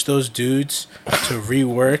forced those dudes to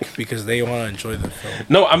rework because they want to enjoy the film.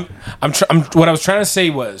 No, what I was trying to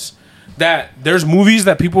say was that there's movies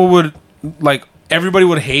that people would like, everybody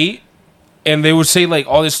would hate, and they would say like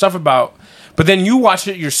all this stuff about, but then you watch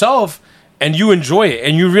it yourself and you enjoy it,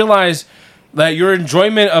 and you realize that your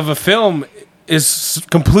enjoyment of a film is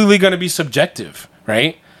completely going to be subjective,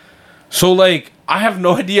 right? So like, I have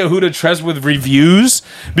no idea who to trust with reviews,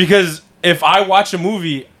 because if I watch a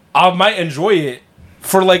movie, I might enjoy it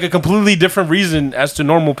for like a completely different reason as to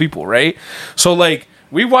normal people, right? So like,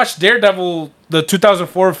 we watched Daredevil, the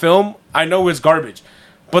 2004 film. I know it's garbage,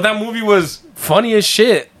 but that movie was funny as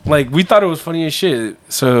shit. Like, we thought it was funny as shit.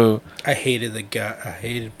 So I hated the guy. I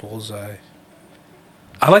hated Bullseye.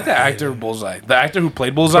 I like the actor Bullseye. The actor who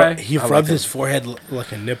played Bullseye. He rubbed his forehead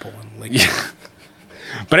like a nipple. And like, yeah.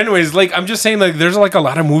 But anyways, like, I'm just saying, like, there's like a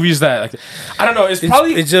lot of movies that, like, I don't know.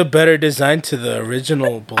 It's a better design to the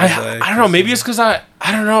original Bullseye. I don't know. Maybe it's because I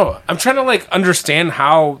don't know. I'm trying to like understand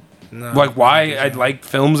how, why I like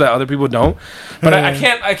films that other people don't. But I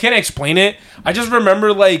can't explain it. I just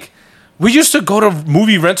remember like, we used to go to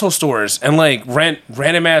movie rental stores and like rent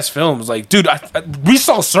random ass films. Like, dude, we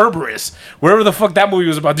saw Cerberus, wherever the fuck that movie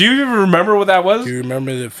was about. Do you even remember what that was? Do you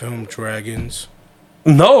remember the film Dragons?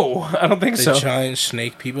 No, I don't think so. The giant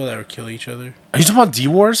snake people that would kill each other. Are you talking about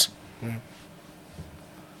D-Wars?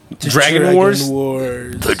 Dragon Wars?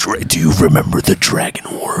 Do you remember the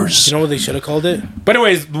Dragon Wars? You know what they should have called it? But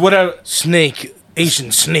anyways,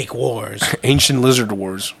 Ancient Snake Wars. Ancient Lizard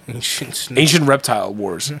Wars. Ancient Reptile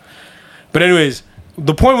Wars. Mm-hmm. But anyways,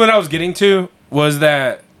 the point what I was getting to was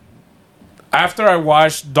that after I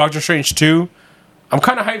watched Doctor Strange 2, I'm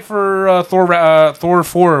kind of hyped for Thor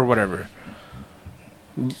 4 or whatever.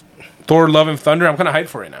 Thor Love and Thunder, I'm kind of hyped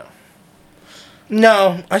for it now.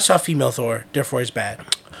 No, I saw female Thor, therefore it's bad.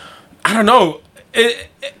 I don't know.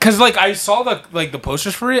 Because, like, I saw the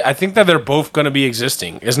posters for it. I think that they're both going to be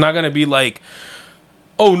existing. It's not going to be like,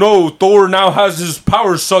 oh no, Thor now has his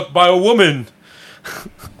power sucked by a woman.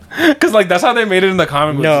 Because, like, that's how they made it in the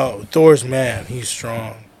comic books. No, Thor's man. He's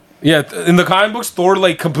strong. Yeah, in the comic books, Thor,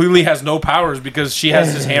 like, completely has no powers because she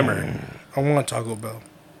has his hammer. I want Taco Bell.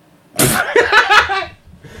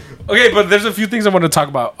 Okay, but there's a few things I want to talk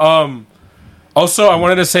about. Also, I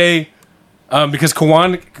wanted to say, because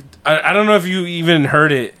Kawan, I don't know if you even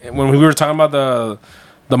heard it when we were talking about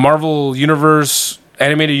the Marvel Universe,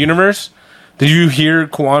 animated universe. Did you hear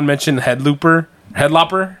Kawan mention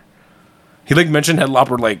Headlopper? He, like, mentioned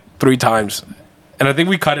Headlopper, like, 3 times. And I think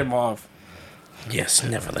we cut him off. Yes,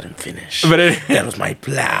 never let him finish. But that was my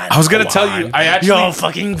plan. I was going to tell you, You're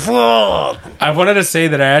fucking fool! I wanted to say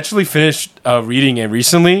that I actually finished reading it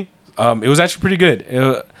recently. It was actually pretty good.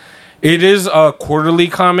 It is a quarterly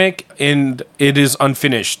comic, and it is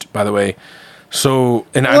unfinished, by the way. So,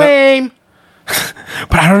 and Lame.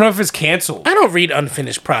 but I don't know if it's canceled. I don't read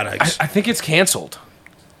unfinished products. I think it's canceled.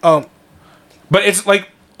 Um, But it's like,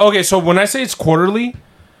 okay, so when I say it's quarterly,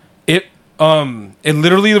 it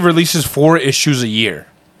literally releases 4 issues a year.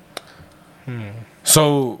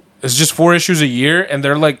 So it's just 4 issues a year, and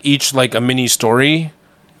they're like each like a mini story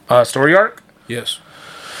arc. yes.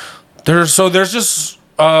 There's just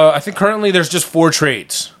I think currently there's just 4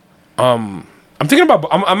 trades. I'm thinking about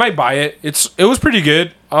I might buy it. It was pretty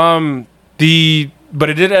good. But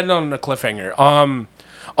it did end on a cliffhanger.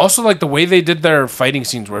 Also, like, the way they did their fighting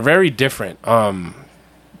scenes were very different.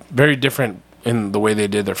 Very different in the way they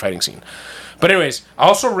did their fighting scene. But anyways, I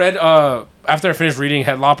also read after I finished reading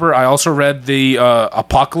Headlopper, I also read the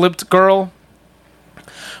Apocalypse Girl,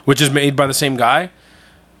 which is made by the same guy.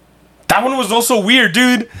 That one was also weird,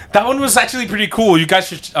 dude. That one was actually pretty cool. You guys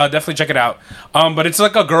should definitely check it out. But it's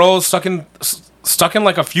like a girl stuck in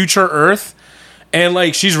like a future Earth, and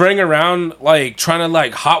like she's running around like trying to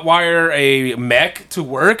like hotwire a mech to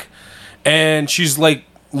work, and she's like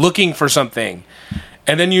looking for something,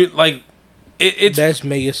 and then you like it's That's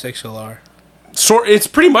Megas XLR. So it's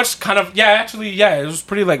pretty much kind of it was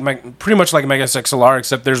pretty much like Megas XLR,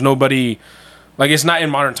 except there's nobody. Like, it's not in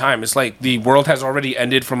modern time. It's like the world has already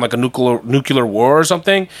ended from like a nuclear war or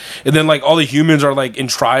something, and then like all the humans are like in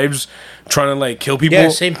tribes trying to like kill people. Yeah,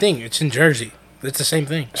 same thing. It's in Jersey. It's the same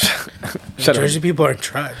thing. Jersey people are in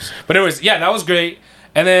tribes. But anyways, yeah, that was great.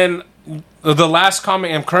 And then the last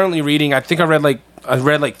comic I'm currently reading, I think I read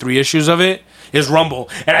like 3 issues of it, is Rumble,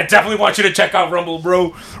 and I definitely want you to check out Rumble,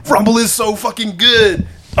 bro. Rumble is so fucking good.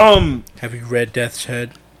 Have you read Death's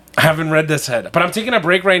Head? I haven't read this head, but I'm taking a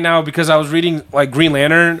break right now because I was reading like Green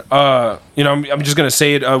Lantern. I'm just gonna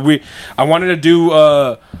say it. I wanted to do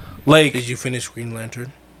like. Did you finish Green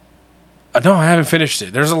Lantern? No, I haven't finished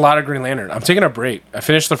it. There's a lot of Green Lantern. I'm taking a break. I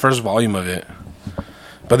finished the first volume of it,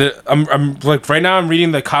 but I'm like right now I'm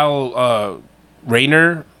reading the Kyle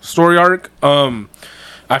Rayner story arc.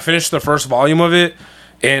 I finished the first volume of it,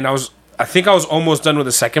 and I think I was almost done with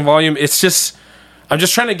the second volume. I'm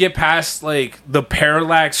just trying to get past like the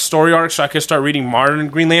Parallax story arc so I could start reading modern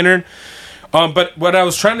Green Lantern. But what I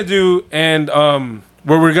was trying to do, and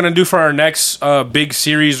what we're gonna do for our next big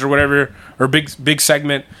series or whatever, or big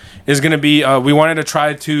segment, is gonna be we wanted to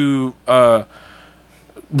try to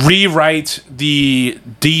rewrite the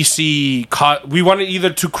DC. We wanted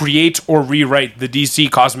either to create or rewrite the DC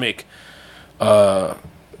cosmic. What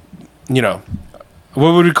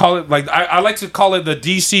would we call it? Like I like to call it the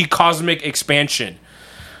DC cosmic expansion.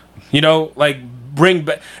 Like bring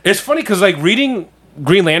back. It's funny because like reading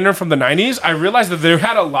Green Lantern from the 90s, I realized that they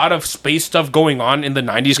had a lot of space stuff going on in the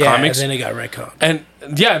 90s comics. And then it got retconned. And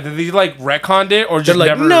yeah, they like retconned it or just like,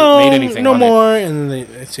 never made anything no on more, it. and then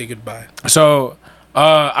they say goodbye. So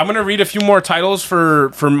I'm gonna read a few more titles for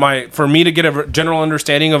me to get a general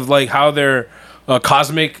understanding of like how their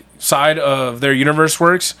cosmic side of their universe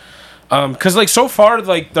works. Because like so far,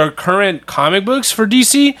 like their current comic books for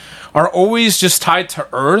DC are always just tied to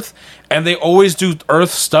Earth, and they always do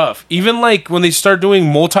Earth stuff. Even like when they start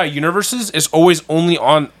doing multi-universes, it's always only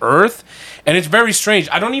on Earth, and it's very strange.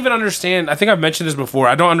 I don't even understand. I think I've mentioned this before.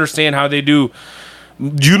 I don't understand how they do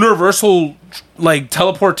universal like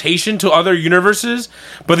teleportation to other universes,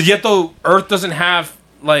 but yet though Earth doesn't have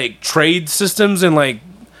like trade systems and like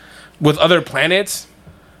with other planets.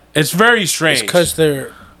 It's very strange. It's because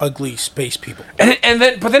they're ugly space people. But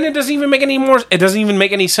then it doesn't even make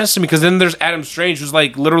any sense to me, because then there's Adam Strange, who's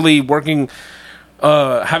like literally working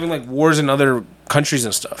having like wars in other countries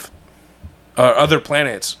and stuff, other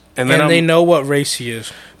planets, and then they know what race he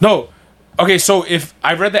is. No, okay. So if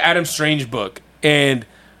I read the Adam Strange book, and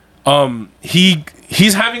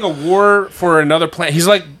he's having a war for another planet. He's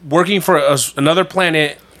like working for another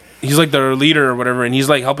planet. He's like their leader or whatever, and he's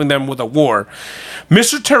like helping them with a war.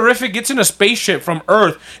 Mr. Terrific gets in a spaceship from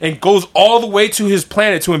Earth and goes all the way to his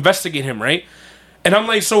planet to investigate him, right? And I'm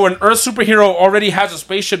like, so an Earth superhero already has a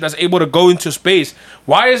spaceship that's able to go into space.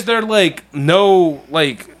 Why is there like no,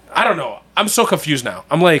 like, I don't know. I'm so confused now.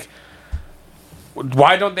 I'm like,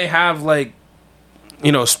 why don't they have like,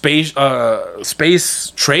 you know, space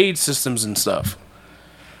trade systems and stuff?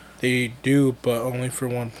 They do, but only for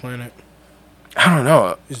one planet. I don't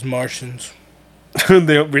know. It's Martians.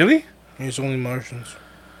 They really? It's only Martians.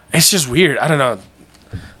 It's just weird. I don't know.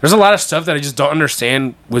 There's a lot of stuff that I just don't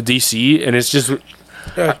understand with DC, and it's just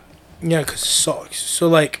yeah, because it sucks. So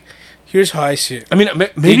like, here's how I see it. I mean,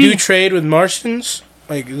 maybe they do trade with Martians.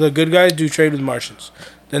 Like the good guys do trade with Martians.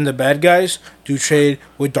 Then the bad guys do trade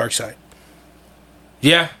with Darkseid.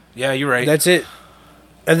 Yeah, you're right. That's it.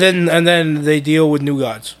 And then they deal with New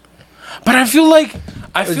Gods. But I feel like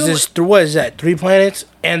what is that? 3 planets,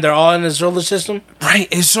 and they're all in the solar system. Right?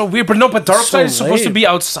 It's so weird. But no, but Darkseid is supposed to be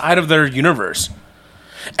outside of their universe.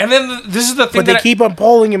 And then this is the thing. But they keep on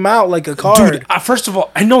pulling him out like a card. Dude, first of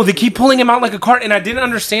all, I know they keep pulling him out like a card, and I didn't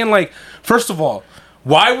understand. Like, first of all,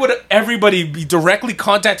 why would everybody be directly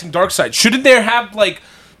contacting Darkseid? Shouldn't there have like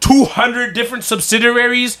 200 different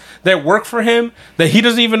subsidiaries that work for him that he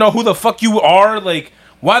doesn't even know who the fuck you are? Like,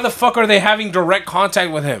 why the fuck are they having direct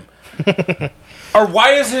contact with him? Or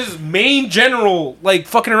why is his main general like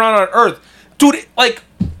fucking around on Earth? Dude, like,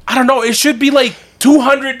 I don't know, it should be like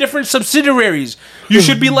 200 different subsidiaries. You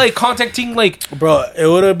should be like contacting like, bro, it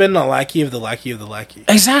would have been the lackey of the lackey of the lackey.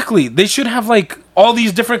 Exactly. They should have like all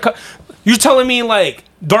these different you're telling me like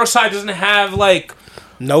Darkseid doesn't have like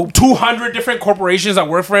nope 200 different corporations that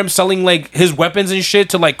work for him selling like his weapons and shit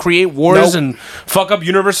to like create wars and fuck up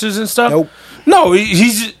universes and stuff? Nope. No,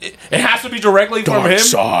 it has to be directly from him.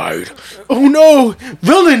 Darkseid. Oh no,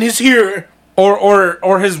 villain is here.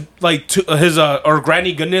 Or his like his or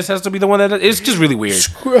Granny Goodness has to be the one that it's just really weird.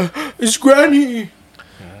 It's Granny.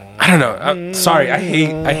 I don't know. I'm sorry, I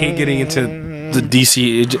hate getting into the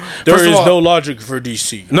DC. There is no logic for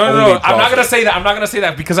DC. No. I'm not gonna say that. I'm not gonna say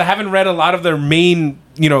that because I haven't read a lot of their main,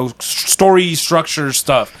 story structure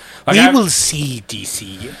stuff. Like we will see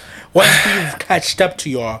DC once we've catched up to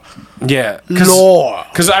your lore.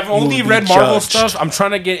 Because I've only read Marvel stuff. I'm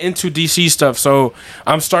trying to get into DC stuff, so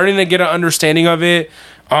I'm starting to get an understanding of it.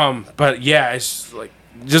 But yeah, it's like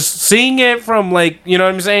just seeing it from like, you know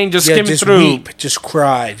what I'm saying, just skimming just through. Weep, just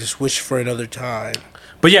cry, just wish for another time.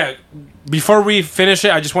 But yeah, before we finish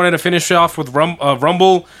it, I just wanted to finish it off with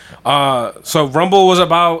Rumble. So Rumble was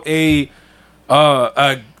about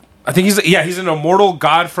I think he's an immortal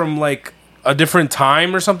god from like a different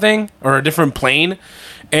time or something, or a different plane,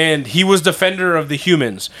 and he was defender of the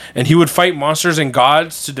humans, and he would fight monsters and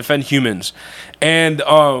gods to defend humans, and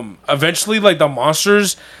eventually like the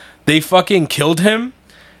monsters, they fucking killed him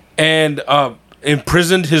and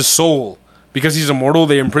imprisoned his soul. Because he's immortal,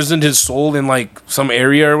 they imprisoned his soul in like some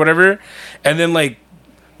area or whatever, and then like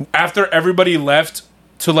after everybody left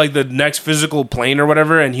to like the next physical plane or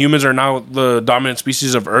whatever, and humans are now the dominant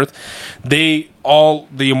species of Earth, the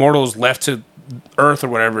immortals left to Earth or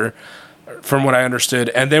whatever, from what I understood.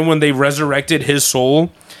 And then when they resurrected his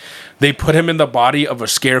soul, they put him in the body of a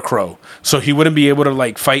scarecrow, so he wouldn't be able to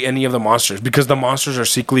like fight any of the monsters, because the monsters are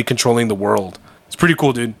secretly controlling the world. It's pretty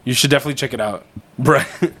cool, dude. You should definitely check it out.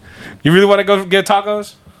 Bruh, you really want to go get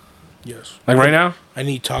tacos? Yes. Like right now? I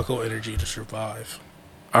need taco energy to survive.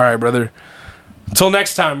 All right, brother. Until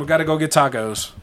next time, we got to go get tacos.